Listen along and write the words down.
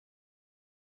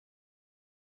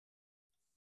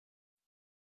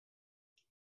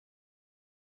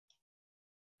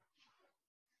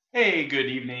Hey, good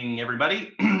evening,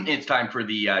 everybody. It's time for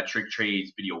the TrickTrades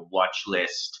video watch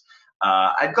list.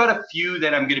 I've got a few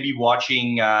that I'm going to be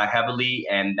watching heavily,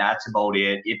 and that's about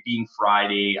it. It being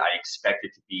Friday, I expect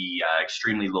it to be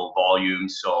extremely low volume.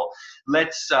 So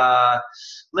let's uh,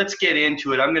 let's get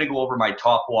into it. I'm going to go over my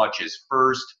top watches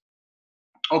first.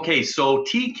 Okay, so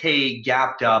TK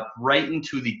gapped up right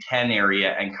into the 10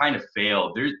 area and kind of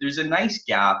failed. There's a nice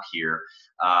gap here.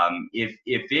 If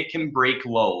it can break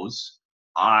lows,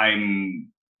 I'm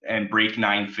and break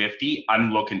 950,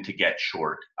 I'm looking to get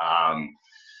short.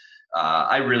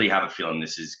 I really have a feeling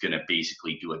this is going to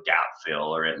basically do a gap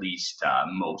fill, or at least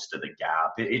most of the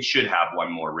gap. It should have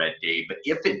one more red day, but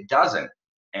if it doesn't,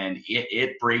 and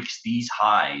it breaks these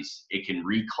highs, it can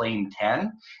reclaim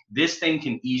 10. This thing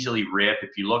can easily rip.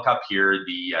 If you look up here,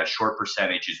 the short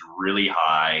percentage is really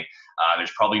high.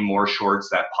 There's probably more shorts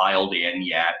that piled in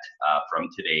yet from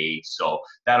today, so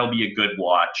that'll be a good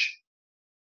watch.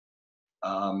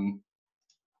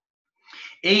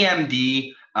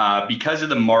 AMD, because of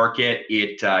the market,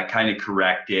 it kind of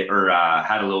corrected or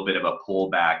had a little bit of a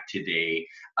pullback today.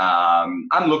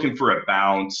 I'm looking for a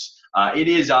bounce. It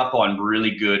is up on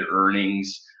really good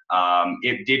earnings.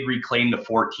 It did reclaim the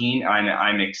 14, and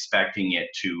I'm expecting it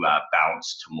to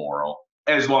bounce tomorrow,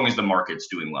 as long as the market's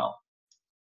doing well.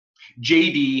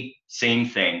 JD, same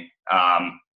thing.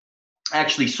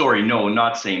 Actually, sorry, no,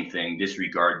 not same thing.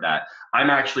 Disregard that. I'm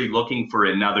actually looking for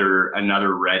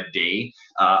another red day.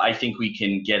 I think we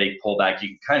can get a pullback. You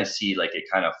can kind of see like it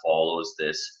kind of follows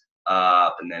this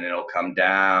up, and then it'll come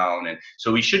down, and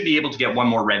so we should be able to get one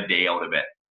more red day out of it.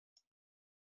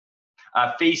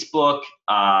 Facebook,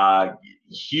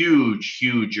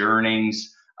 huge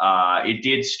earnings. It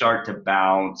did start to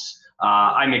bounce.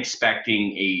 I'm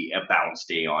expecting a bounce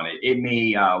day on it. It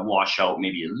may wash out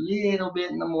maybe a little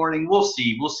bit in the morning. We'll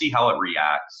see. We'll see how it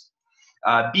reacts.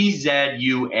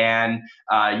 BZUN,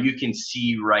 you can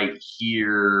see right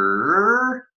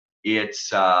here, it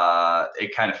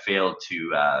kind of failed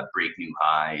to break new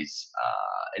highs,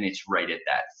 and it's right at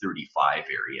that 35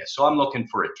 area. So I'm looking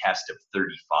for a test of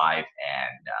 35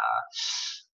 and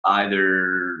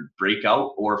either break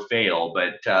out or fail,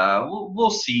 but we'll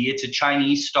see. It's a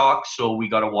Chinese stock, so we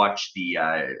got to watch the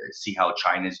see how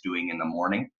China's doing in the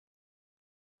morning.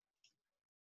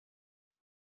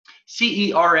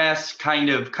 CERS kind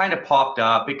of popped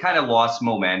up. It kind of lost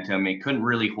momentum. It couldn't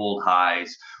really hold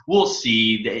highs. We'll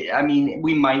see. I mean,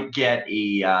 we might get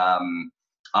a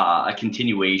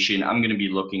continuation. I'm going to be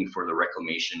looking for the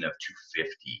reclamation of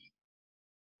 250.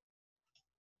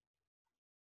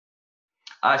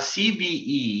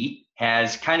 CVE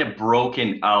has kind of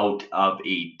broken out of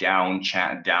a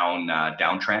downtrend,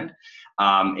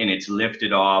 and it's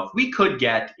lifted off. We could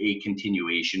get a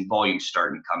continuation. Volume's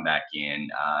starting to come back in.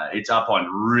 It's up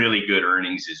on really good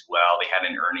earnings as well. They had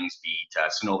an earnings beat.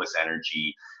 Synovus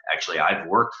Energy. Actually, I've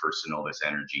worked for Synovus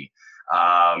Energy,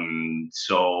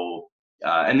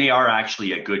 and they are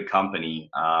actually a good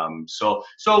company. So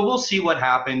we'll see what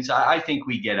happens. I think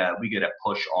we get a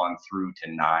push on through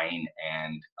to 9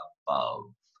 and above.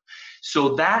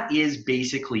 So that is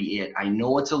basically it. I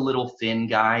know it's a little thin,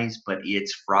 guys, but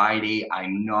it's Friday.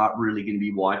 I'm not really going to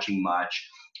be watching much.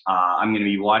 I'm going to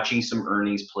be watching some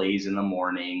earnings plays in the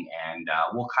morning, and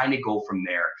we'll kind of go from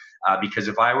there. Because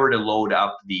if I were to load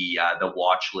up the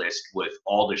watch list with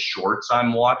all the shorts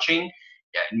I'm watching,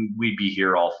 yeah, we'd be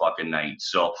here all fucking night.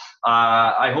 So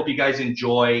I hope you guys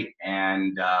enjoy,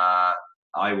 and I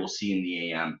will see you in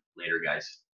the AM later,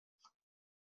 guys.